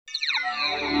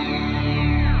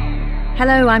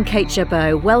Hello, I'm Kate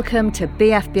Chabot. Welcome to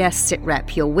BFBS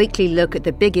SitRep, your weekly look at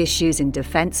the big issues in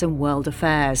defence and world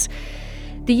affairs.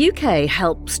 The UK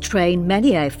helps train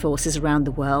many air forces around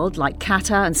the world, like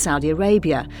Qatar and Saudi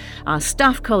Arabia. Our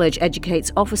staff college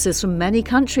educates officers from many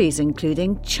countries,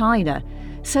 including China.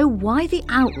 So why the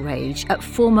outrage at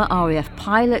former RAF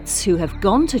pilots who have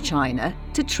gone to China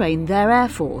to train their air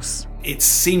force? It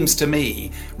seems to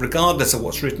me, regardless of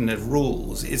what's written as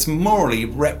rules, it's morally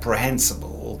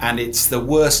reprehensible, and it's the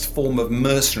worst form of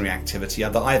mercenary activity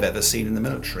that I've ever seen in the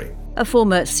military. A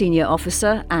former senior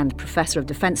officer and Professor of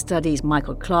Defence Studies,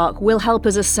 Michael Clarke, will help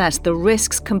us assess the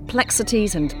risks,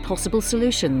 complexities and possible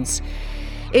solutions.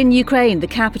 In Ukraine, the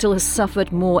capital has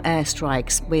suffered more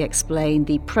airstrikes. We explain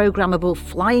the programmable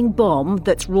flying bomb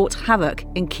that's wrought havoc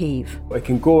in Kyiv. It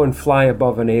can go and fly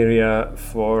above an area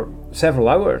for several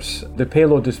hours. The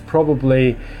payload is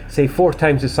probably, say, 4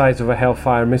 times the size of a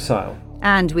Hellfire missile.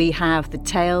 And we have the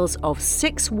tales of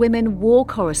 6 women war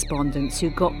correspondents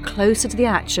who got closer to the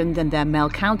action than their male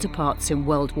counterparts in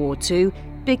World War II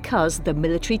because the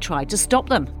military tried to stop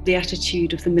them. The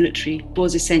attitude of the military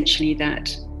was essentially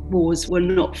that wars were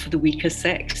not for the weaker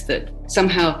sex, that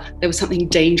somehow there was something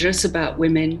dangerous about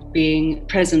women being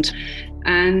present.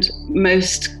 And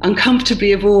most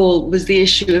uncomfortably of all was the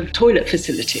issue of toilet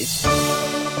facilities.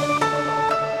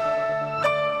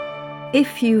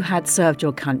 If you had served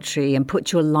your country and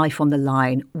put your life on the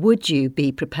line, would you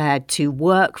be prepared to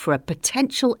work for a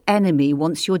potential enemy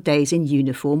once your days in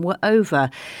uniform were over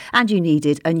and you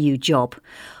needed a new job?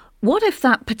 What if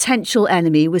that potential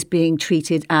enemy was being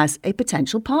treated as a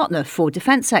potential partner for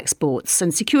defence exports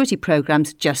and security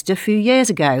programmes just a few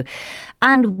years ago?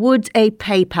 And would a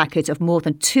pay packet of more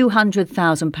than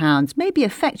 £200,000 maybe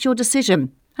affect your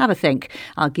decision? Have a think.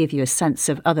 I'll give you a sense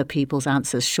of other people's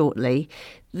answers shortly.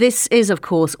 This is, of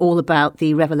course, all about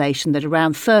the revelation that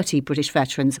around 30 British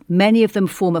veterans, many of them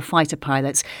former fighter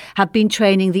pilots, have been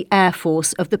training the Air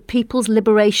Force of the People's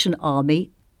Liberation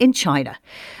Army in China.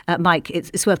 Mike,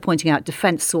 it's worth pointing out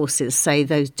defence sources say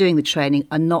those doing the training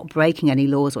are not breaking any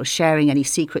laws or sharing any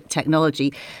secret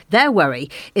technology. Their worry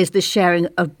is the sharing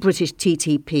of British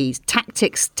TTPs,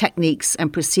 tactics, techniques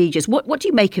and procedures. What do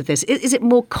you make of this? Is it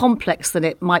more complex than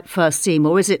it might first seem,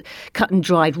 or is it cut and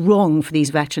dried wrong for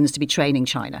these veterans to be training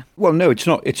China? Well, no, it's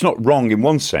not. It's not wrong in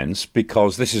one sense,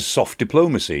 because this is soft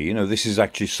diplomacy. You know, this is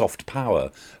actually soft power.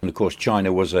 And of course,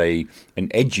 China was an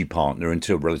edgy partner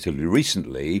until relatively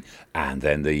recently. And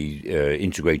then the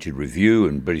integrated review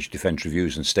and British Defence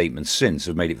reviews and statements since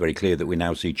have made it very clear that we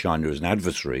now see China as an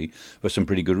adversary for some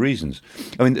pretty good reasons.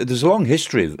 I mean, there's a long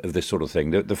history of this sort of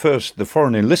thing. The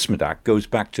Foreign Enlistment Act goes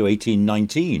back to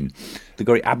 1819. The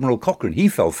great Admiral Cochrane, he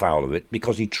fell foul of it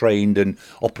because he trained and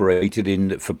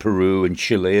operated for Peru and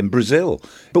Chile and Brazil.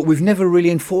 But we've never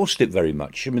really enforced it very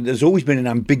much. I mean, there's always been an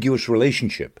ambiguous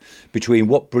relationship between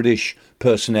what British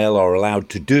personnel are allowed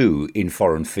to do in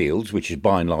foreign fields, which is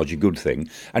by and large a good thing,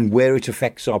 and where it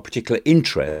affects our particular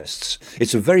interests.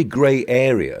 It's a very grey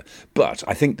area. But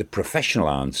I think the professional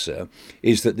answer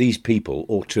is that these people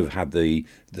ought to have had the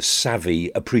savvy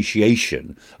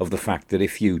appreciation of the fact that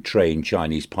if you train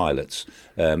Chinese pilots,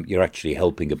 you're actually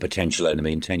helping a potential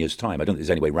enemy in 10 years' time. I don't think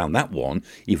there's any way around that one,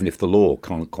 even if the law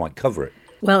can't quite cover it.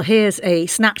 Well, here's a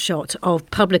snapshot of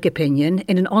public opinion.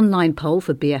 In an online poll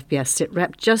for BFBS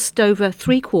SitRep, just over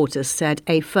 3/4 said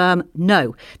a firm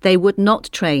no, they would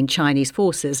not train Chinese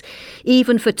forces,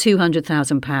 even for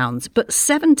 £200,000. But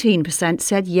 17%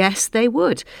 said yes, they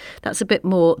would. That's a bit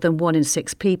more than 1 in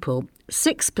 6 people.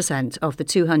 6% of the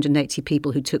 280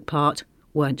 people who took part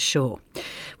weren't sure.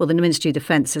 Well, the Ministry of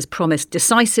Defence has promised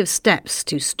decisive steps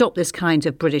to stop this kind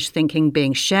of British thinking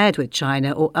being shared with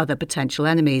China or other potential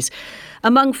enemies.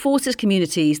 Among forces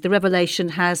communities, the revelation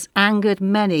has angered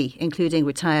many, including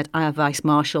retired Air Vice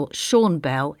Marshal Sean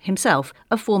Bell, himself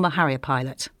a former Harrier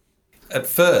pilot. At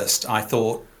first, I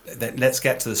thought that let's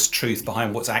get to the truth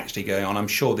behind what's actually going on. I'm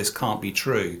sure this can't be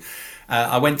true.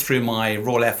 I went through my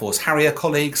Royal Air Force Harrier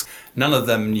colleagues. None of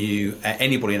them knew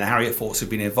anybody in the Harrier Force who'd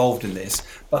been involved in this,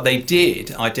 but they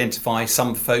did identify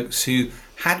some folks who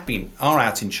are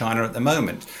out in China at the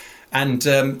moment. And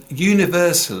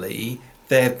universally,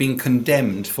 they've been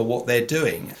condemned for what they're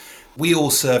doing. We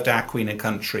all served our Queen and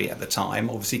Country at the time,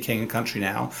 obviously King and Country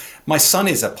now. My son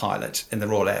is a pilot in the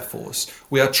Royal Air Force.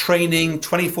 We are training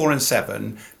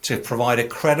 24/7 to provide a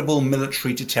credible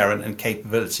military deterrent and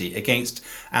capability against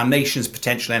our nation's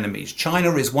potential enemies.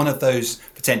 China is one of those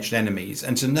potential enemies,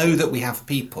 and to know that we have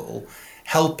people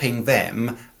helping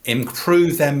them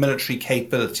improve their military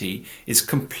capability is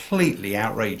completely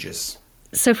outrageous.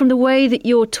 So from the way that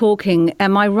you're talking,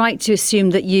 am I right to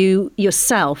assume that you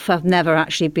yourself have never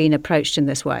actually been approached in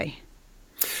this way?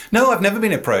 No, I've never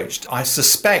been approached. I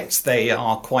suspect they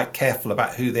are quite careful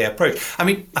about who they approach. I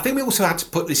mean, I think we also have to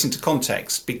put this into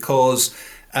context because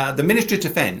the Ministry of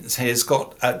Defence has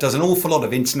does an awful lot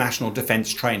of international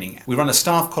defence training. We run a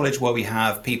staff college where we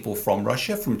have people from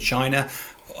Russia, from China,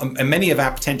 and many of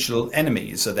our potential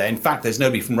enemies are there. In fact, there's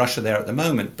nobody from Russia there at the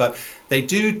moment, but they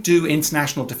do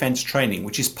international defence training,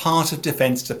 which is part of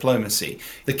defence diplomacy.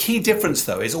 The key difference,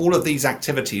 though, is all of these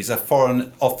activities are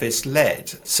Foreign Office led,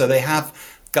 so they have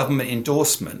government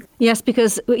endorsement. Yes,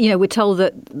 because we're told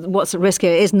that what's at risk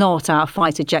here is not our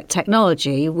fighter jet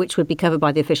technology, which would be covered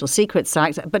by the Official Secrets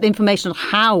Act, but information on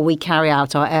how we carry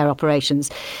out our air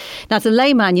operations. Now, to a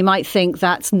layman, you might think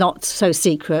that's not so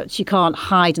secret. You can't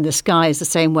hide in the skies the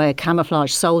same way a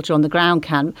camouflage soldier on the ground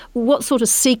can. What sort of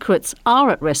secrets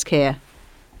are at risk here?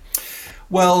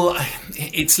 Well,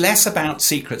 it's less about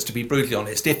secrets, to be brutally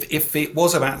honest. If it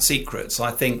was about secrets,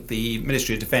 I think the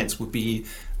Ministry of Defence would be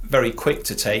very quick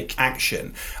to take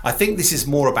action. I think this is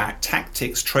more about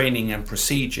tactics, training and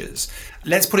procedures.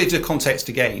 Let's put it into context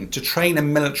again. To train a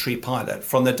military pilot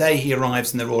from the day he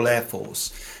arrives in the Royal Air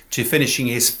Force to finishing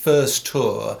his first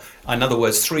tour, in other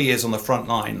words, 3 years on the front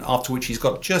line, after which he's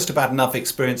got just about enough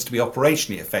experience to be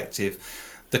operationally effective,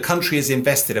 the country has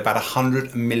invested about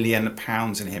 £100 million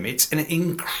in him. It's an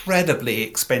incredibly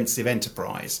expensive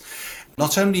enterprise.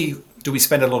 Not only do we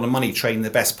spend a lot of money training the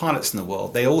best pilots in the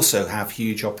world, they also have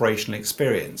huge operational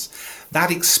experience. That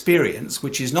experience,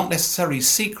 which is not necessarily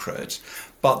secret,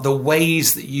 but the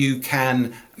ways that you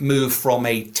can move from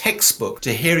a textbook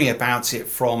to hearing about it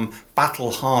from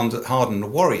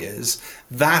battle-hardened warriors,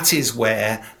 that is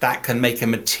where that can make a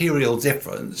material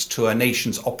difference to a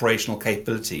nation's operational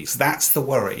capabilities. That's the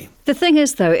worry. The thing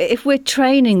is, though, if we're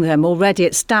training them already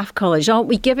at Staff College, aren't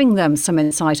we giving them some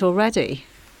insight already?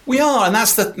 We are, and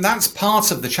that's part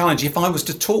of the challenge. If I was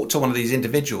to talk to one of these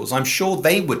individuals, I'm sure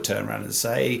they would turn around and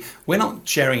say, we're not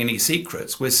sharing any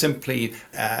secrets, we're simply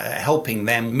helping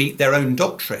them meet their own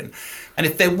doctrine. And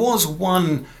if there was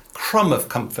one crumb of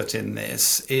comfort in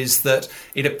this, is that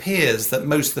it appears that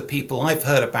most of the people I've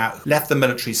heard about left the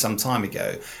military some time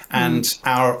ago, and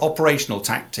our operational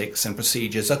tactics and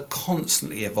procedures are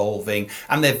constantly evolving,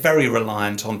 and they're very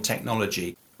reliant on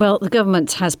technology. Well, the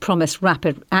government has promised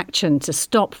rapid action to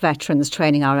stop veterans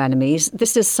training our enemies.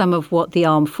 This is some of what the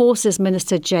Armed Forces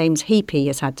Minister James Heappey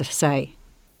has had to say.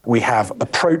 We have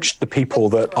approached the people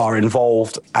that are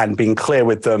involved and been clear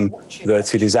with them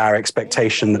that it is our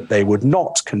expectation that they would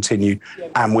not continue.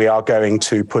 And we are going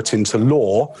to put into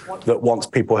law that once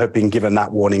people have been given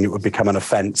that warning, it would become an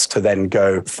offence to then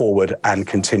go forward and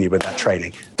continue with that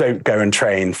training. Don't go and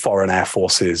train foreign air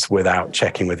forces without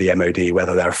checking with the MOD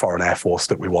whether they're a foreign air force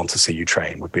that we want to see you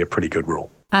train would be a pretty good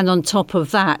rule. And on top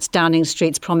of that, Downing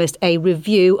Street's promised a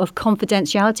review of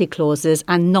confidentiality clauses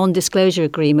and non-disclosure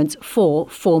agreements for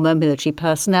former military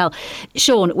personnel.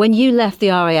 Sean, when you left the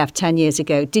RAF 10 years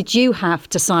ago, did you have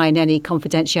to sign any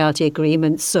confidentiality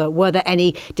agreements? Were there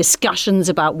any discussions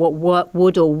about what work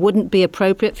would or wouldn't be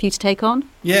appropriate for you to take on?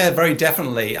 Yeah, very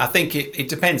definitely. I think it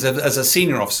depends. As a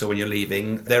senior officer, when you're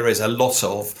leaving, there is a lot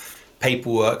of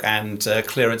paperwork and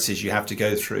clearances you have to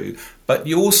go through. But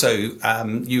you also,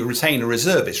 you retain a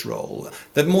reservist role.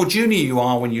 The more junior you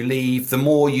are when you leave, the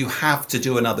more you have to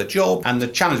do another job. And the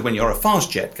challenge when you're a fast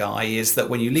jet guy is that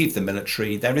when you leave the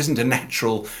military, there isn't a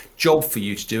natural job for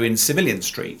you to do in civilian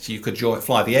streets. You could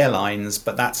fly the airlines,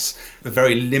 but that's a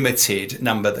very limited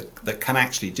number that can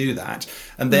actually do that.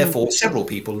 And therefore, several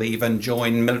people leave and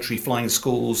join military flying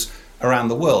schools around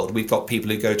the world. We've got people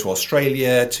who go to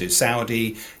Australia, to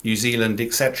Saudi, New Zealand,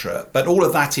 etc. But all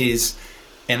of that is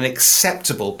an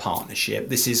acceptable partnership.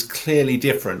 This is clearly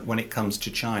different when it comes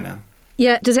to China.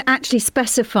 Yeah, does it actually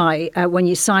specify when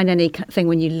you sign anything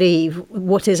when you leave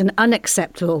what is an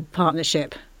unacceptable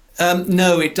partnership?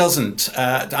 No, it doesn't.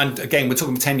 And again, we're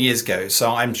talking 10 years ago, so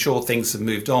I'm sure things have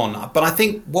moved on. But I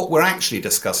think what we're actually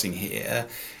discussing here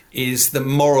is the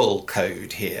moral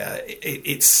code here.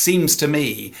 It seems to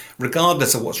me,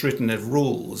 regardless of what's written as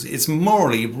rules, it's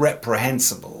morally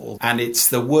reprehensible, and it's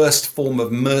the worst form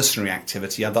of mercenary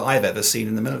activity that I've ever seen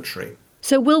in the military.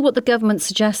 So will what the government's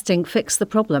suggesting fix the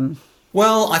problem?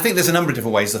 Well, I think there's a number of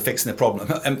different ways of fixing the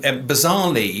problem. And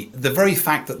bizarrely, the very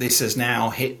fact that this has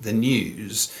now hit the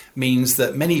news means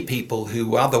that many people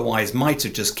who otherwise might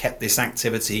have just kept this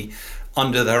activity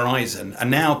under the horizon are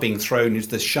now being thrown into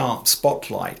the sharp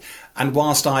spotlight. And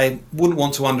whilst I wouldn't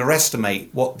want to underestimate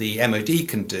what the MOD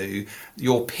can do,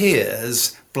 your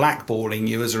peers blackballing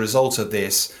you as a result of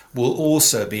this will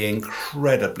also be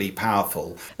incredibly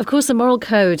powerful. Of course, the moral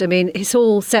code, I mean, it's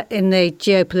all set in the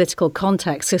geopolitical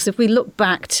context. Because if we look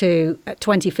back to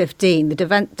 2015,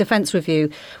 the Defence Review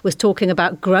was talking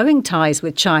about growing ties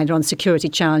with China on security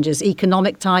challenges,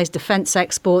 economic ties, defence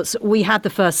exports. We had the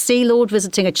first Sea Lord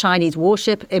visiting a Chinese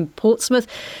warship in Portsmouth.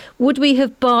 Would we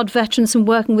have barred veterans from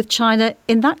working with China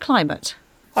in that climate?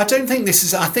 I don't think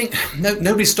I think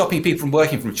nobody's stopping people from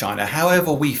working from China.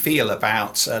 However we feel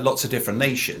about lots of different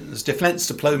nations, defence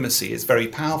diplomacy is very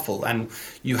powerful, and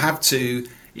you have to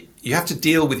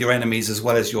deal with your enemies as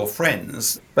well as your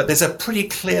friends. But there's a pretty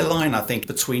clear line, I think,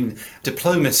 between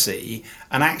diplomacy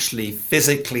and actually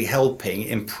physically helping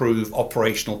improve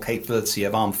operational capability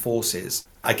of armed forces.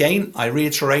 Again, I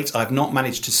reiterate, I've not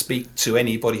managed to speak to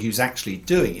anybody who's actually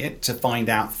doing it to find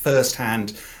out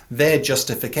firsthand their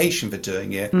justification for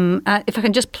doing it. If I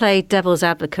can just play devil's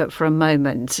advocate for a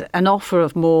moment, an offer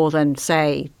of more than,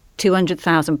 say,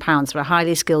 £200,000 for a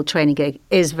highly skilled training gig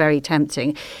is very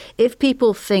tempting. If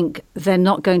people think they're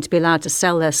not going to be allowed to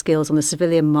sell their skills on the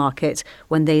civilian market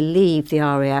when they leave the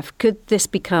RAF, could this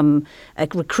become a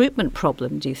recruitment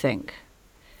problem, do you think?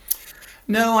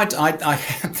 No,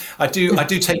 I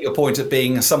do take your point of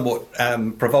being somewhat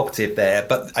provocative there,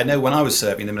 but I know when I was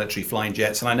serving the military flying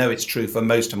jets, and I know it's true for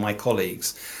most of my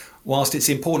colleagues, whilst it's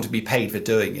important to be paid for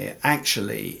doing it,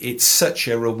 actually it's such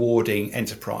a rewarding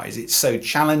enterprise. It's so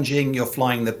challenging. You're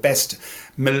flying the best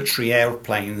military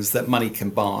airplanes that money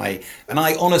can buy. And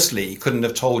I honestly couldn't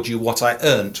have told you what I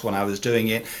earned when I was doing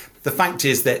it. The fact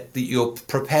is that you're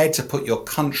prepared to put your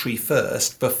country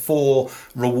first before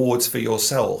rewards for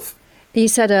yourself. You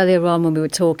said earlier on when we were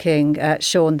talking,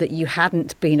 Sean, that you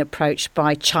hadn't been approached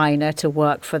by China to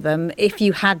work for them. If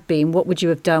you had been, what would you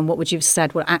have done? What would you have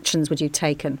said? What actions would you have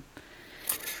taken?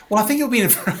 Well, I think it'll be.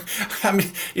 I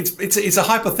mean, it's a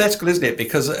hypothetical, isn't it?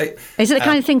 Because is it the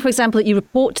kind of thing, for example, that you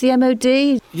report to the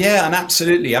MOD? Yeah, and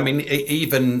absolutely. I mean,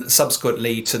 even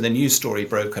subsequently to the news story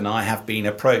broke, and I have been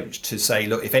approached to say,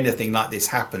 look, if anything like this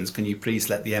happens, can you please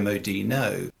let the MOD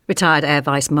know? Retired Air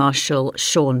Vice Marshal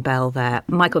Sean Bell there.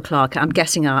 Michael Clarke, I'm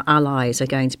guessing our allies are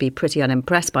going to be pretty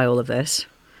unimpressed by all of this.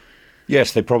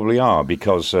 Yes, they probably are,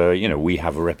 because, we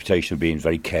have a reputation of being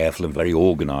very careful and very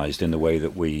organised in the way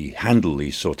that we handle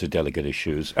these sort of delicate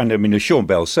issues. And, I mean, as Sean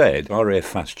Bell said, RAF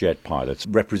fast jet pilots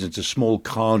represent a small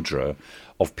cadre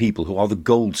of people who are the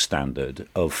gold standard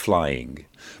of flying.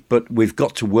 But we've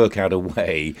got to work out a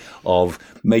way of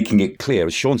making it clear,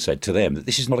 as Sean said, to them that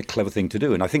this is not a clever thing to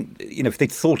do. And I think, if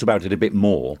they'd thought about it a bit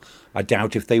more, I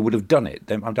doubt if they would have done it.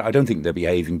 I don't think they're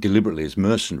behaving deliberately as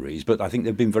mercenaries, but I think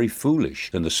they've been very foolish,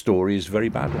 and the story is a very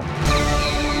bad one.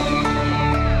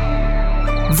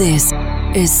 This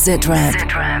is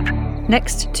SITREP.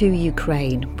 Next to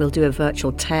Ukraine, we'll do a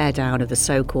virtual teardown of the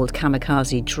so-called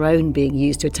kamikaze drone being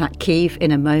used to attack Kyiv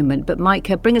in a moment. But Mike,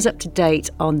 bring us up to date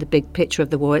on the big picture of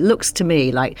the war. It looks to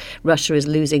me like Russia is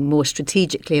losing more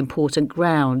strategically important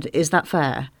ground. Is that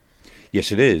fair?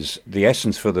 Yes, it is. The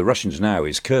essence for the Russians now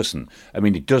is Kherson. I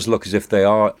mean, it does look as if they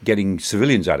are getting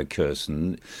civilians out of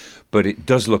Kherson, but it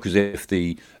does look as if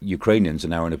the Ukrainians are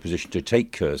now in a position to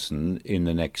take Kherson in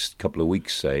the next couple of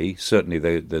weeks, say. Certainly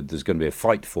there's going to be a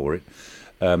fight for it.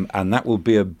 And that will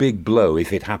be a big blow,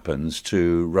 if it happens,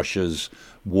 to Russia's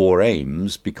war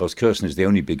aims, because Kherson is the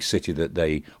only big city that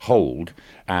they hold.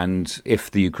 And if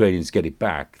the Ukrainians get it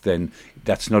back, then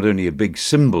that's not only a big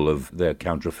symbol of their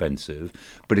counteroffensive,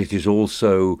 but it is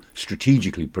also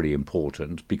strategically pretty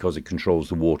important, because it controls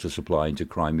the water supply into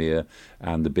Crimea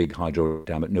and the big hydro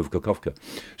dam at Novokakhovka.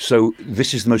 So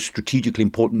this is the most strategically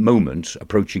important moment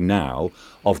approaching now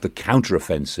of the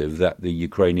counteroffensive that the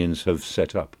Ukrainians have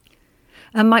set up.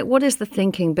 And Mike, what is the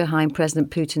thinking behind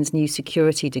President Putin's new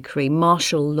security decree?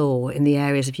 Martial law in the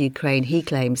areas of Ukraine he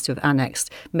claims to have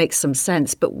annexed makes some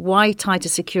sense. But why tighter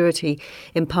security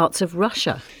in parts of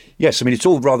Russia? Yes, I mean, it's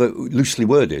all rather loosely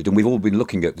worded, and we've all been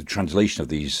looking at the translation of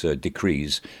these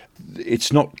decrees.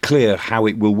 It's not clear how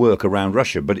it will work around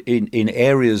Russia, but in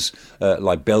areas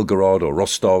like Belgorod or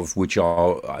Rostov, which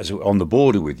are on the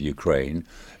border with Ukraine,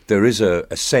 there is a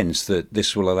sense that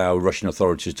this will allow Russian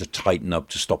authorities to tighten up,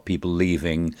 to stop people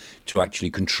leaving, to actually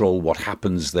control what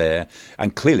happens there.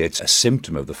 And clearly it's a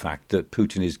symptom of the fact that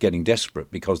Putin is getting desperate,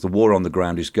 because the war on the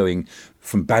ground is going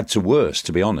from bad to worse,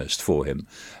 to be honest, for him.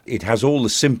 It has all the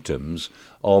symptoms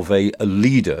of a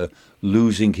leader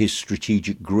losing his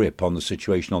strategic grip on the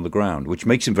situation on the ground, which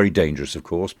makes him very dangerous, of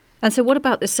course. And so what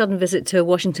about this sudden visit to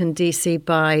Washington, D.C.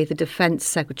 by the Defence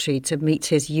Secretary to meet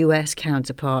his US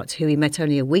counterpart, who he met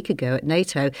only a week ago at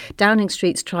NATO? Downing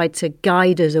Street's tried to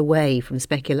guide us away from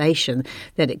speculation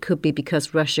that it could be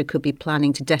because Russia could be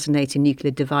planning to detonate a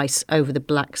nuclear device over the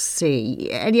Black Sea.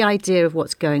 Any idea of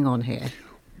what's going on here?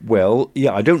 Well,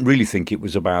 yeah, I don't really think it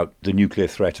was about the nuclear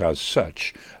threat as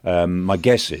such. My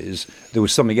guess is there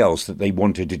was something else that they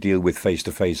wanted to deal with face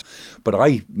to face. But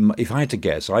if I had to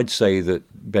guess, I'd say that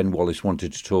Ben Wallace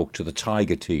wanted to talk to the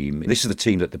Tiger team. This is the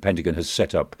team that the Pentagon has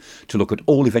set up to look at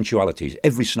all eventualities,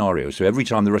 every scenario. So every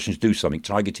time the Russians do something,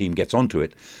 Tiger team gets onto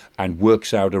it and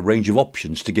works out a range of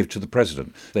options to give to the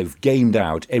president. They've gamed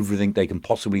out everything they can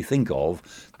possibly think of.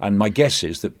 And my guess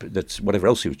is that whatever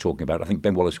else he was talking about, I think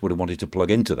Ben Wallace would have wanted to plug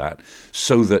into that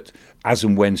so that as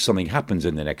and when something happens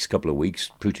in the next couple of weeks,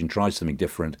 Putin tries something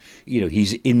different,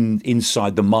 he's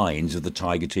inside the minds of the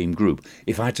Tiger team group.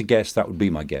 If I had to guess, that would be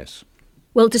my guess.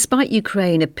 Well, despite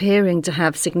Ukraine appearing to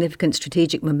have significant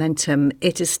strategic momentum,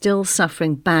 it is still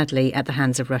suffering badly at the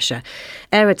hands of Russia.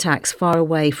 Air attacks far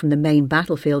away from the main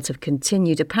battlefields have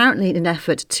continued, apparently in an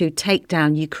effort to take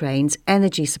down Ukraine's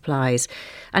energy supplies.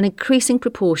 An increasing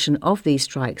proportion of these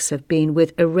strikes have been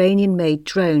with Iranian-made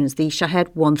drones, the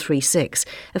Shahed 136,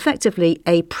 effectively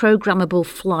a programmable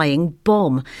flying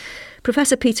bomb.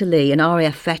 Professor Peter Lee, an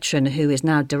RAF veteran who is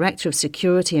now Director of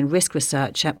Security and Risk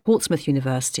Research at Portsmouth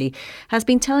University, has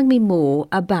been telling me more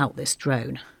about this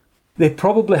drone. They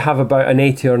probably have about an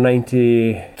 80 or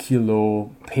 90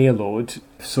 kilo payload.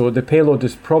 So the payload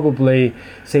is probably,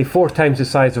 say, 4 times the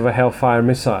size of a Hellfire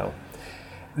missile.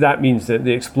 That means that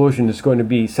the explosion is going to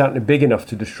be certainly big enough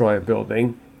to destroy a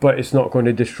building, but it's not going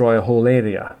to destroy a whole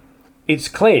area. It's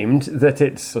claimed that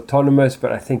it's autonomous,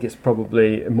 but I think it's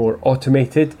probably more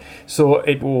automated. So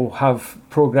it will have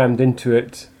programmed into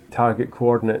it target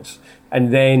coordinates.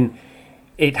 And then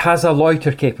it has a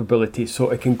loiter capability, so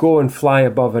it can go and fly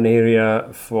above an area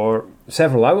for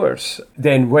several hours.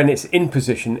 Then when it's in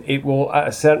position, it will, at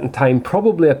a certain time,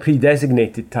 probably a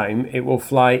pre-designated time, it will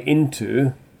fly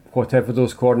into whatever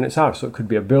those coordinates are. So it could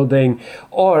be a building,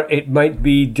 or it might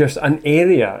be just an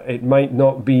area. It might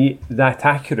not be that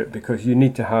accurate because you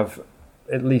need to have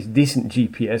at least decent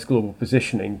GPS global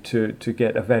positioning to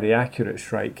get a very accurate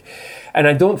strike. And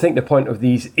I don't think the point of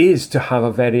these is to have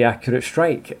a very accurate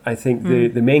strike. I think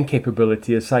the main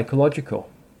capability is psychological.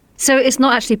 So it's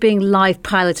not actually being live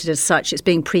piloted as such, it's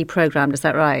being pre-programmed, is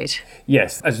that right?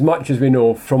 Yes, as much as we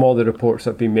know from all the reports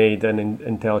that have been made and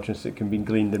intelligence that can be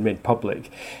gleaned and made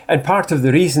public. And part of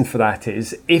the reason for that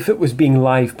is if it was being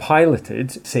live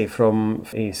piloted, say from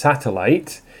a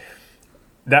satellite,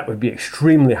 that would be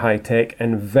extremely high-tech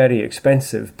and very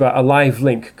expensive, but a live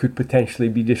link could potentially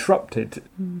be disrupted.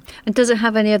 And does it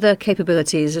have any other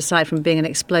capabilities aside from being an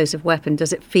explosive weapon?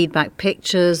 Does it feed back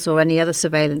pictures or any other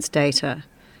surveillance data?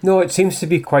 No, it seems to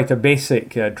be quite a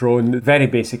basic drone, very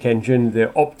basic engine.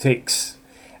 The optics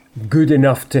good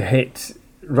enough to hit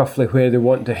roughly where they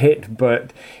want to hit,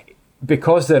 but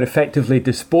because they're effectively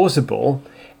disposable,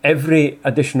 every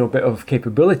additional bit of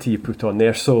capability you put on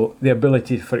there, so the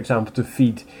ability, for example, to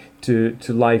feed to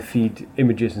live feed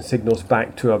images and signals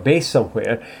back to a base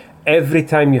somewhere, every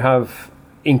time you have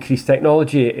increased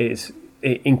technology,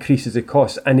 it increases the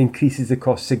cost and increases the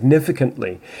cost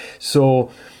significantly.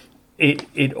 So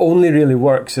it only really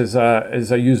works as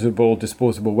a usable,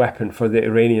 disposable weapon for the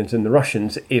Iranians and the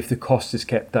Russians if the cost is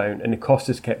kept down, and the cost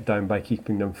is kept down by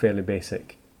keeping them fairly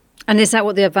basic. And is that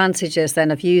what the advantage is then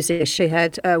of using a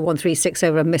Shahed 136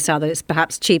 over a missile, that it's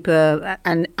perhaps cheaper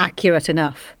and accurate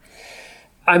enough?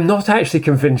 I'm not actually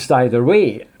convinced either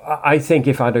way. I think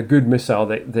if I had a good missile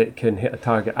that can hit a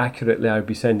target accurately, I would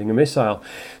be sending a missile.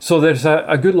 So there's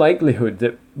a good likelihood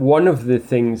that one of the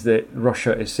things that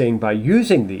Russia is saying by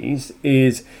using these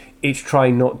is it's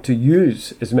trying not to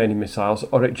use as many missiles,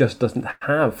 or it just doesn't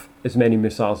have as many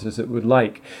missiles as it would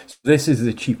like. So this is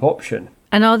the cheap option.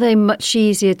 And are they much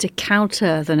easier to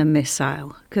counter than a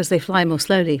missile because they fly more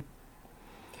slowly?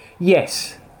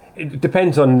 Yes. It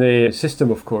depends on the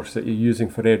system, of course, that you're using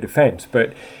for air defence,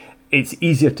 but it's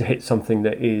easier to hit something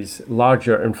that is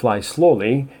larger and flies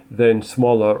slowly than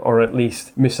smaller, or at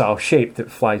least missile-shaped that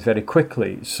flies very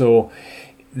quickly. So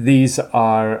these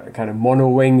are kind of mono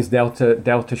wings,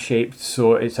 delta shaped,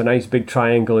 so it's a nice big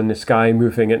triangle in the sky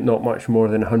moving at not much more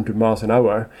than 100 miles an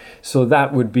hour. So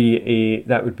that would be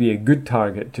a good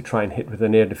target to try and hit with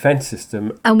an air defence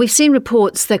system. And we've seen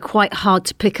reports they're quite hard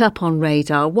to pick up on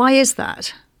radar. Why is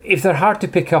that? If they're hard to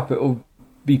pick up, it will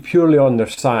be purely on their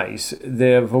size.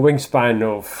 They have a wingspan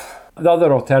of... The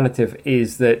other alternative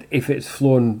is that if it's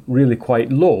flown really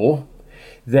quite low,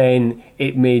 then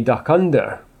it may duck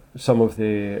under some of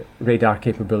the radar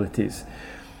capabilities.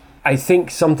 I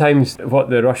think sometimes what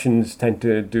the Russians tend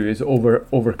to do is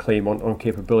overclaim on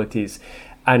capabilities,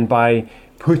 and by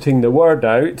putting the word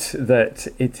out that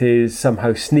it is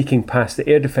somehow sneaking past the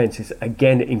air defences,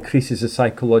 again it increases the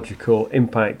psychological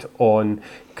impact on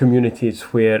communities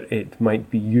where it might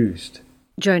be used.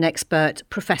 Drone expert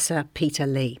Professor Peter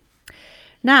Lee.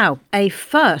 Now, a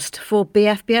first for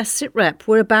BFBS SITREP.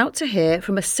 We're about to hear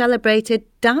from a celebrated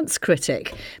dance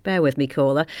critic. Bear with me,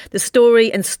 caller. The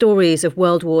story and stories of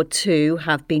World War II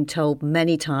have been told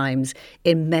many times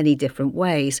in many different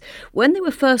ways. When they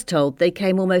were first told, they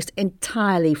came almost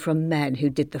entirely from men who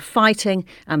did the fighting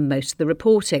and most of the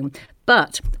reporting.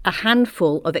 But a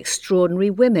handful of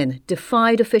extraordinary women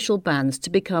defied official bans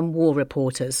to become war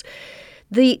reporters.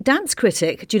 The dance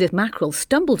critic Judith Mackerell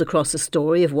stumbled across the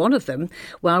story of one of them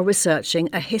while researching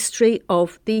a history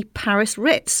of the Paris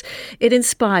Ritz. It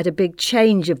inspired a big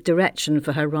change of direction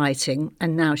for her writing,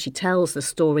 and now she tells the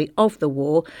story of the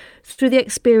war through the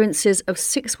experiences of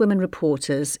 6 women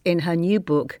reporters in her new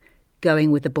book,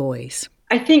 Going with the Boys.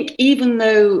 I think even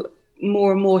though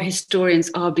more and more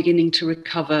historians are beginning to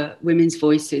recover women's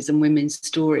voices and women's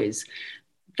stories,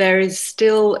 there is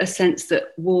still a sense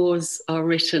that wars are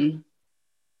written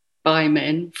by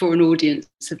men for an audience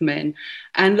of men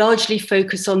and largely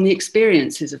focus on the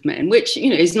experiences of men, which,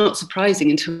 is not surprising.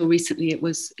 Until recently, it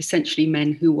was essentially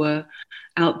men who were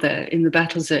out there in the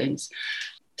battle zones.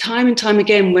 Time and time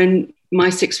again, when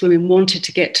My 6 Women wanted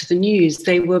to get to the news,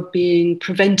 they were being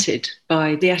prevented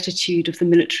by the attitude of the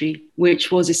military,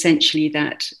 which was essentially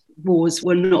that wars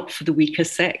were not for the weaker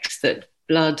sex, that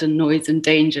blood and noise and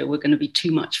danger were going to be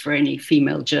too much for any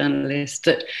female journalist,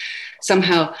 that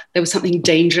somehow there was something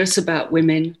dangerous about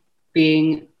women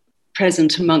being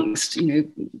present amongst,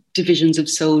 divisions of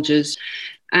soldiers.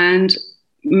 And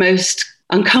most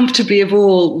uncomfortably of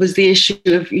all was the issue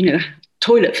of,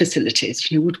 toilet facilities.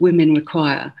 Would women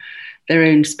require their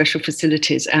own special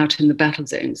facilities out in the battle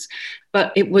zones?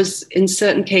 But it was, in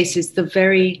certain cases, the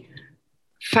very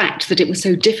fact that it was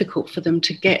so difficult for them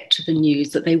to get to the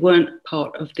news, that they weren't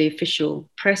part of the official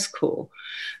press corps,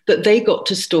 that they got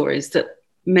to stories that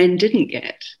men didn't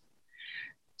get.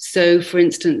 So, for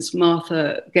instance,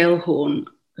 Martha Gellhorn,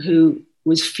 who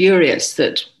was furious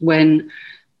that when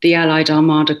the Allied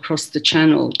Armada crossed the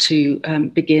Channel to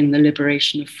begin the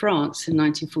liberation of France in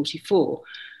 1944,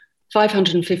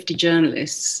 550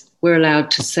 journalists were allowed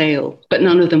to sail, but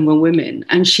none of them were women.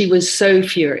 And she was so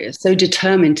furious, so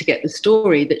determined to get the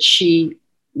story, that she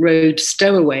rowed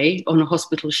stowaway on a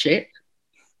hospital ship,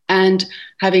 and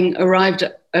having arrived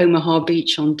at Omaha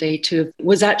Beach on day 2,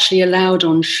 was actually allowed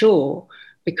on shore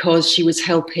because she was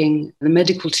helping the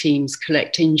medical teams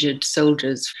collect injured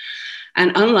soldiers.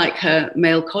 And unlike her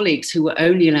male colleagues who were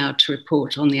only allowed to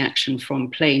report on the action from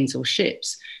planes or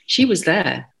ships, she was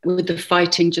there with the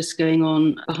fighting just going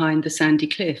on behind the sandy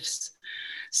cliffs.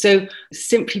 So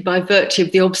simply by virtue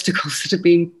of the obstacles that had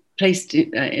been placed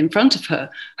in front of her,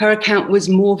 her account was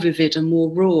more vivid and more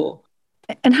raw.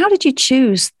 And how did you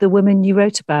choose the women you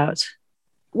wrote about?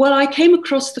 Well, I came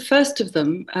across the first of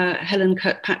them, Helen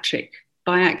Kirkpatrick,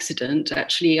 by accident.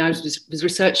 Actually, I was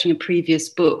researching a previous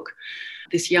book.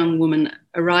 This young woman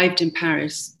arrived in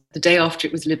Paris the day after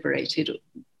it was liberated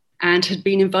and had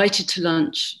been invited to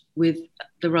lunch with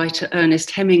the writer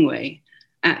Ernest Hemingway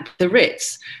at the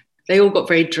Ritz. They all got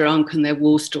very drunk and their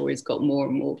war stories got more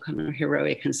and more kind of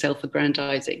heroic and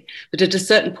self-aggrandizing. But at a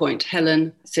certain point,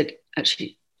 Helen said,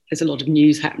 actually, there's a lot of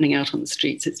news happening out on the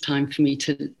streets. It's time for me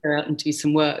to go out and do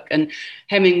some work. And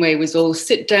Hemingway was all,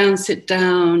 sit down,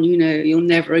 you'll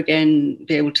never again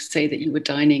be able to say that you were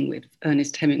dining with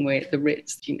Ernest Hemingway at the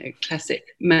Ritz,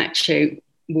 classic macho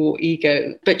war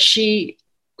ego. But she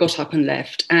got up and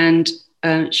left, and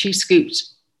she scooped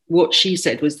what she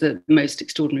said was the most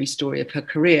extraordinary story of her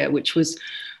career, which was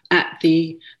at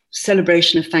the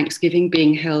celebration of Thanksgiving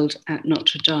being held at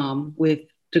Notre Dame with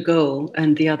de Gaulle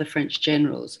and the other French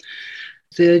generals.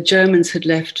 The Germans had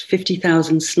left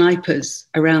 50,000 snipers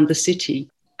around the city.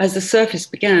 As the service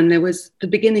began, there was the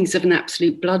beginnings of an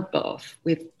absolute bloodbath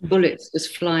with bullets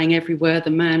just flying everywhere.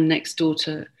 The man next door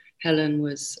to Helen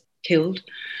was killed.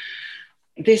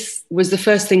 This was the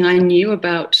first thing I knew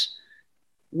about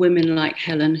women like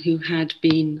Helen who had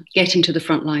been getting to the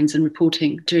front lines and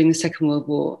reporting during the Second World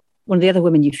War. One of the other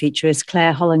women you feature is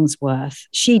Claire Hollingsworth.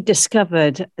 She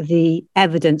discovered the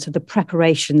evidence of the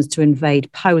preparations to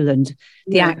invade Poland,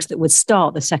 the acts that would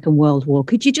start the Second World War.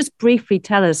 Could you just briefly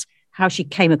tell us how she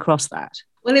came across that?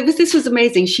 Well, this was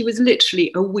amazing. She was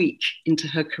literally a week into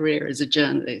her career as a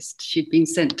journalist. She'd been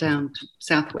sent down to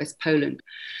southwest Poland.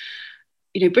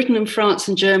 You know, Britain and France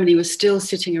and Germany were still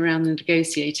sitting around the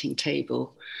negotiating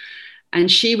table, and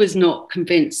she was not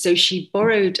convinced. So she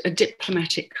borrowed a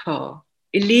diplomatic car,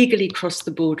 illegally crossed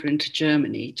the border into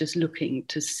Germany, just looking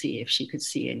to see if she could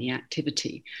see any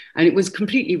activity. And it was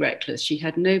completely reckless. She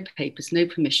had no papers, no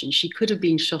permission. She could have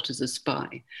been shot as a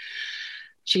spy.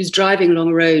 She was driving along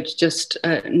a road just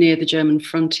near the German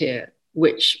frontier,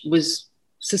 which was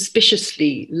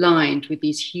suspiciously lined with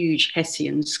these huge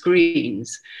Hessian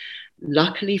screens.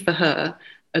 Luckily for her,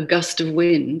 a gust of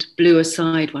wind blew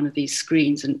aside one of these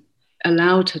screens and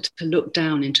allowed her to look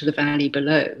down into the valley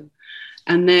below.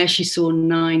 And there she saw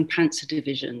 9 Panzer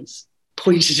divisions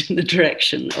pointed in the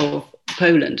direction of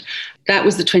Poland. That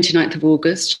was the 29th of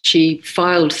August. She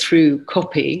filed through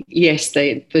copy. Yes,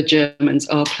 the Germans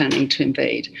are planning to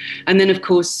invade. And then, of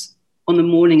course, on the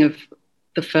morning of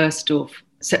the 1st of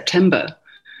September,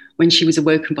 when she was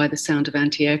awoken by the sound of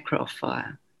anti-aircraft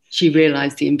fire, she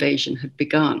realized the invasion had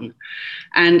begun.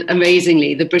 And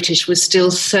amazingly, the British were still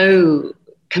so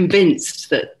convinced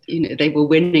that, you know, they were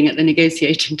winning at the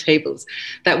negotiating tables,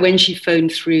 that when she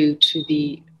phoned through to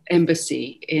the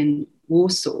embassy in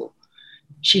Warsaw,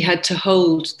 she had to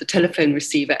hold the telephone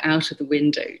receiver out of the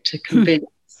window to convince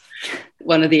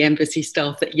one of the embassy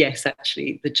staff that, yes,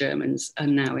 actually, the Germans are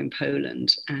now in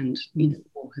Poland and, you know, the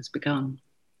war has begun.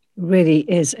 Really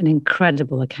is an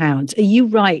incredible account. Are you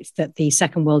right that the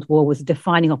Second World War was a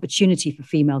defining opportunity for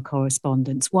female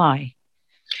correspondents? Why?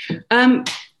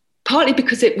 Partly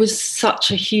because it was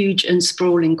such a huge and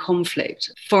sprawling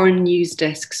conflict. Foreign news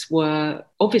desks were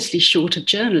obviously short of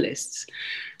journalists.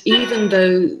 Even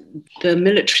though the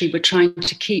military were trying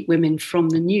to keep women from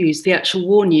the news, the actual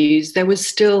war news, there was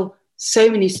still so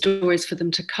many stories for them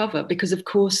to cover because, of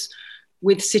course,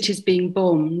 with cities being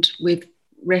bombed, with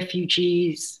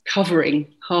refugees covering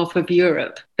half of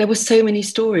Europe, there were so many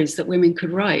stories that women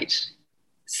could write.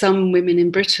 Some women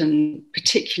in Britain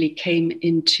particularly came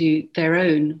into their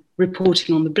own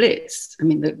reporting on the Blitz. I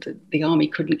mean, the army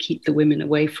couldn't keep the women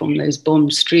away from those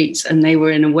bombed streets, and they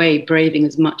were in a way braving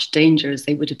as much danger as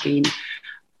they would have been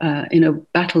in a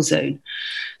battle zone.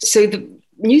 So the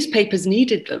newspapers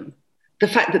needed them. The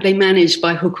fact that they managed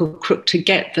by hook or crook to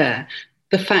get there,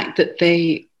 the fact that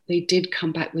they did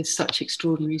come back with such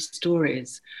extraordinary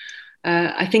stories,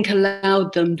 I think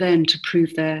allowed them then to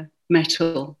prove their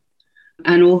mettle.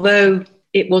 And although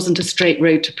it wasn't a straight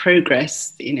road to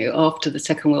progress, you know, after the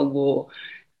Second World War,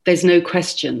 there's no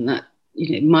question that,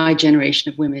 you know, my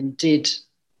generation of women did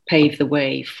pave the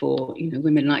way for, you know,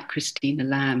 women like Christina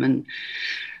Lamb and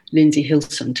Lindsay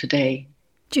Hilson today.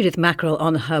 Judith Mackerell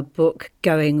on her book,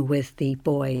 Going with the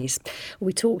Boys.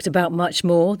 We talked about much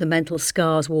more, the mental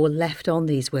scars war left on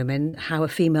these women, how a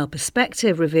female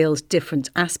perspective reveals different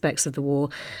aspects of the war,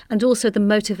 and also the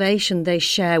motivation they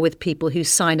share with people who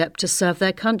sign up to serve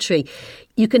their country.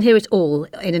 You can hear it all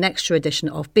in an extra edition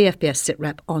of BFBS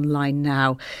SitRep online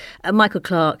now. Michael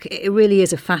Clarke, it really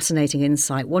is a fascinating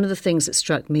insight. One of the things that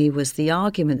struck me was the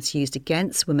arguments used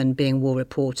against women being war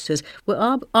reporters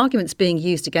were arguments being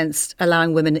used against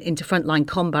allowing women into frontline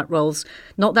combat roles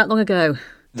not that long ago.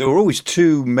 There were always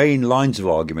 2 main lines of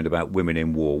argument about women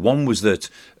in war. One was that,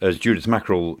 as Judith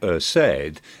Mackerell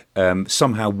said,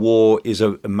 somehow war is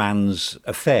a man's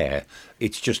affair.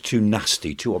 It's just too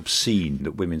nasty, too obscene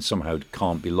that women somehow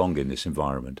can't belong in this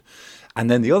environment.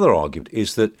 And then the other argument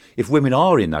is that if women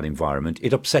are in that environment,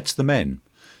 it upsets the men.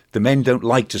 The men don't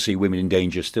like to see women in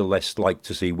danger, still less like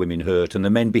to see women hurt, and the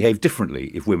men behave differently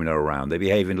if women are around. They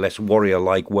behave in less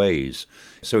warrior-like ways.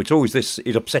 So it's always this,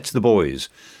 it upsets the boys.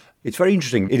 It's very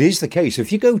interesting. It is the case.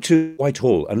 If you go to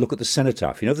Whitehall and look at the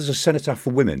cenotaph, you know, there's a cenotaph for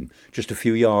women just a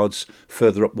few yards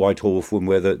further up Whitehall from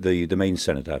where the main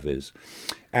cenotaph is.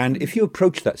 And if you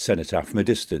approach that cenotaph from a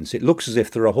distance, it looks as if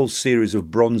there are a whole series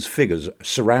of bronze figures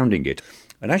surrounding it.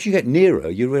 And as you get nearer,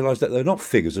 you realise that they're not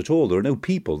figures at all. There are no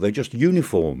people. They're just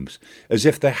uniforms, as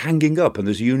if they're hanging up. And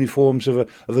there's uniforms of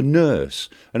a nurse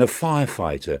and a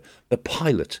firefighter, a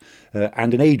pilot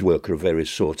and an aid worker of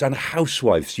various sorts, and a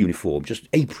housewife's uniform, just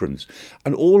aprons.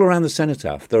 And all around the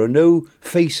cenotaph, there are no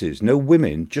faces, no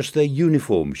women, just their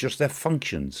uniforms, just their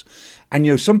functions. And,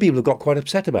 you know, some people have got quite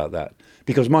upset about that,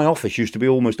 because my office used to be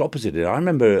almost opposite it. I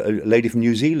remember a lady from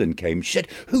New Zealand came. She said,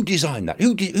 "Who designed that?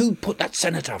 Who put that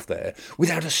cenotaph there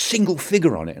without a single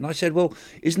figure on it?" And I said, well,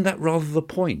 isn't that rather the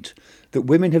point? That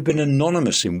women have been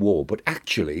anonymous in war, but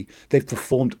actually they've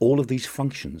performed all of these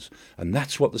functions. And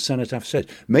that's what the cenotaph says.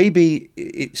 Maybe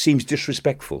it seems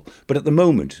disrespectful, but at the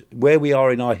moment, where we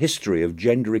are in our history of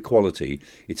gender equality,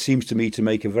 it seems to me to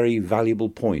make a very valuable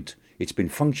point. It's been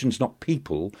functions, not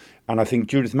people. And I think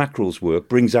Judith Mackrell's work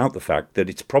brings out the fact that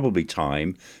it's probably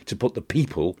time to put the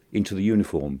people into the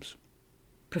uniforms.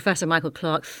 Professor Michael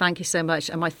Clarke, thank you so much.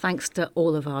 And my thanks to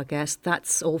all of our guests.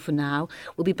 That's all for now.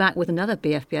 We'll be back with another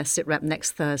BFBS SITREP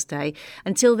next Thursday.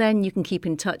 Until then, you can keep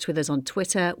in touch with us on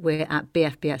Twitter. We're at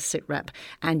BFBS SITREP.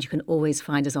 And you can always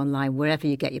find us online wherever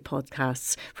you get your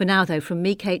podcasts. For now, though, from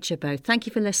me, Kate Chabot, thank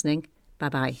you for listening.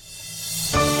 Bye-bye.